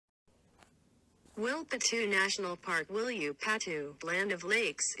Wilpattu National Park Willu-pattu, Land of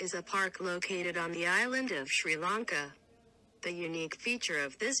Lakes, is a park located on the island of Sri Lanka. The unique feature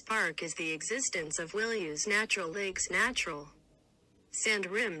of this park is the existence of Willus natural lakes. Natural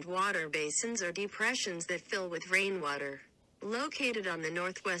sand-rimmed water basins or depressions that fill with rainwater. Located on the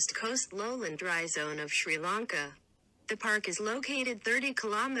northwest coast lowland dry zone of Sri Lanka. The park is located 30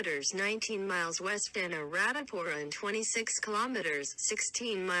 kilometers 19 miles west of Anuradhapura and 26 kilometers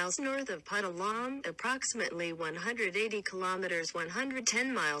 16 miles north of Puttalam, approximately 180 kilometers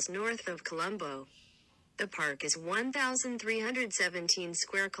 110 miles north of Colombo. The park is 1,317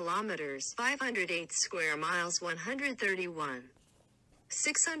 square kilometers 508 square miles 131.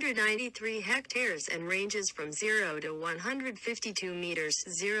 693 hectares and ranges from 0 to 152 meters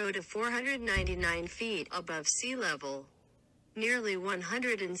 0 to 499 feet above sea level. Nearly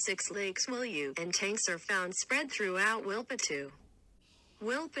 106 lakes, and tanks are found spread throughout Wilpattu.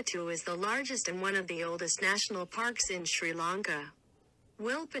 Wilpattu is the largest and one of the oldest national parks in Sri Lanka.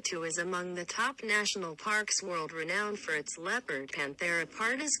 Wilpattu is among the top national parks world-renowned for its leopard Panthera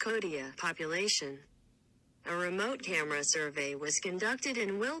pardus kotiya population. A remote camera survey was conducted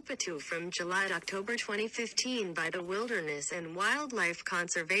in Wilpattu from July to October 2015 by the Wilderness and Wildlife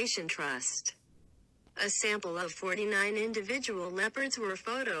Conservation Trust. A sample of 49 individual leopards were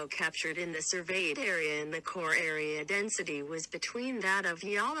photo-captured in the surveyed area, and the core area density was between that of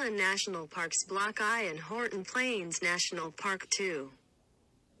Yala National Park's Block I and Horton Plains National Park II.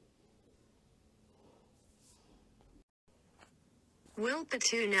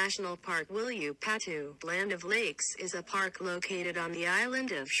 Wilpattu National Park Willu-pattu, Land of Lakes, is a park located on the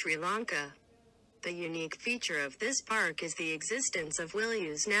island of Sri Lanka. The unique feature of this park is the existence of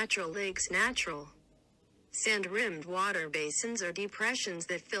Willus natural lakes. Natural sand-rimmed water basins or depressions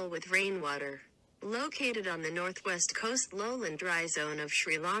that fill with rainwater. Located on the northwest coast lowland dry zone of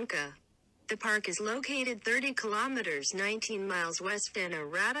Sri Lanka. The park is located 30 kilometers 19 miles west of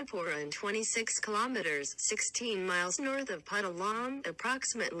Anuradhapura and 26 kilometers 16 miles north of Puttalam,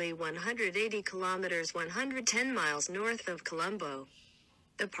 approximately 180 kilometers 110 miles north of Colombo.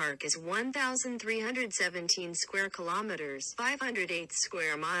 The park is 1,317 square kilometers 508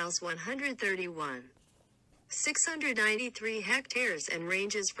 square miles 131. 693 hectares and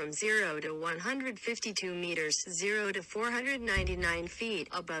ranges from 0 to 152 meters 0 to 499 feet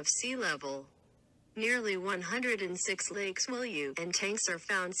above sea level. Nearly 106 lakes, and tanks are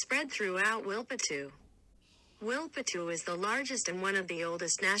found spread throughout Wilpattu. Wilpattu is the largest and one of the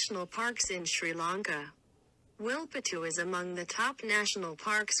oldest national parks in Sri Lanka. Wilpattu is among the top national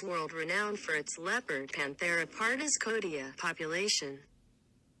parks world-renowned for its leopard Panthera pardus kotiya population.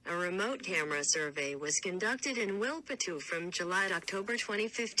 A remote camera survey was conducted in Wilpattu from July to October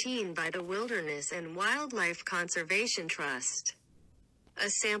 2015 by the Wilderness and Wildlife Conservation Trust. A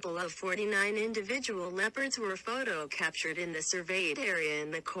sample of 49 individual leopards were photo-captured in the surveyed area,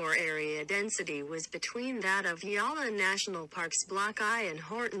 and the core area density was between that of Yala National Park's Block I and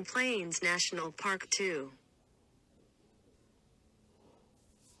Horton Plains National Park II.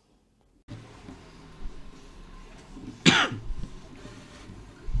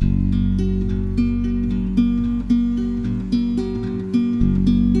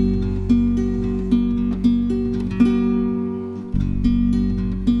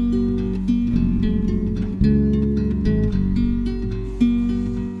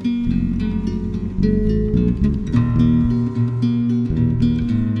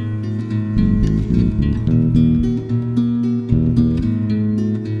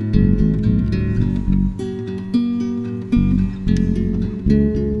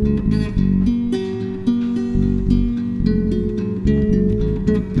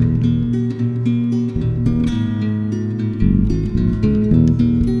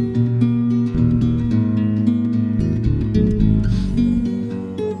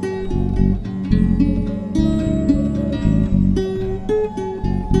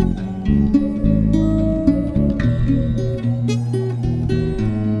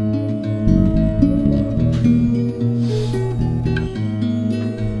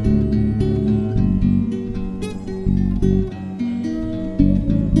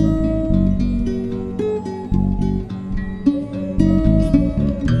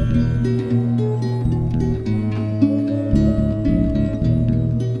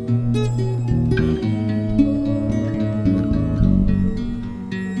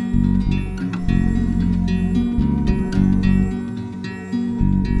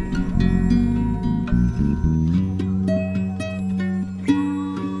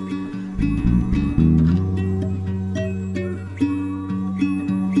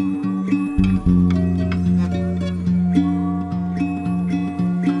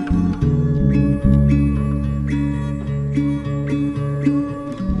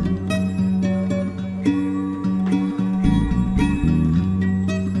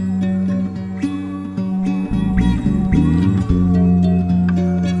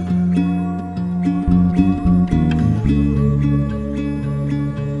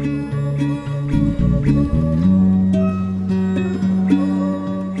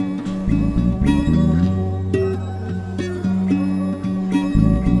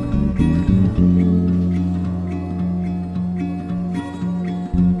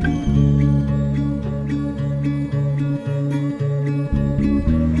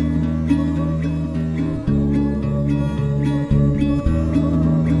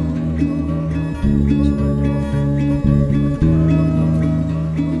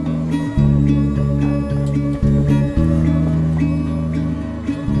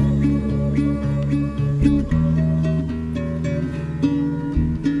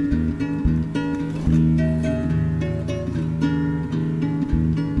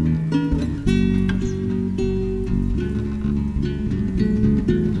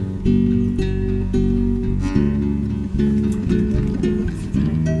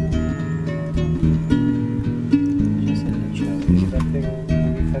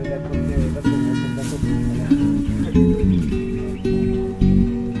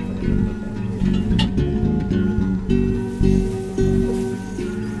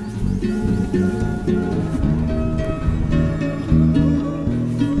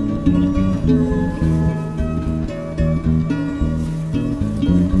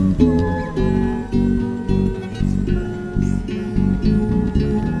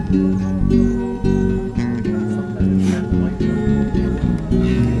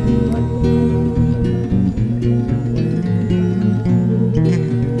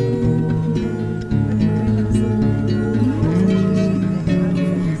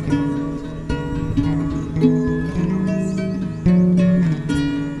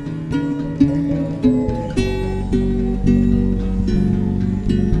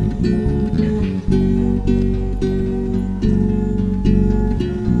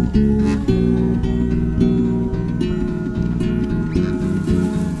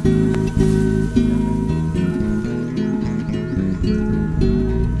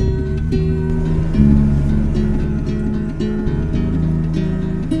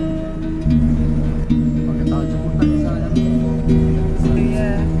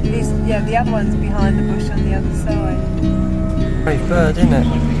 the other one's behind the bush on the other side. Brave bird, isn't it?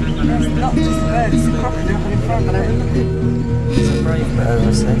 It's not just a bird, it's a crocodile in front of it. It's a brave bird,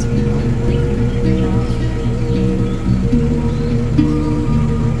 I said.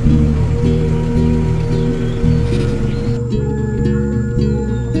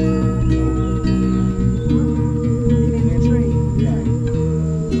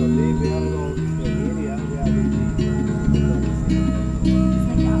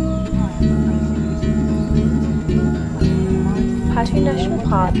 Wilpattu National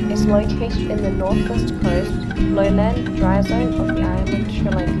Park is located in the northwest coast, lowland, dry zone of the island Sri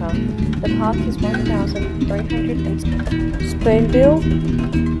Lanka. The park is 1,300 spoonbill,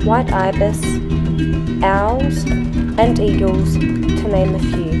 white ibis, owls, and eagles, to name a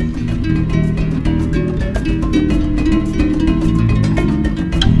few.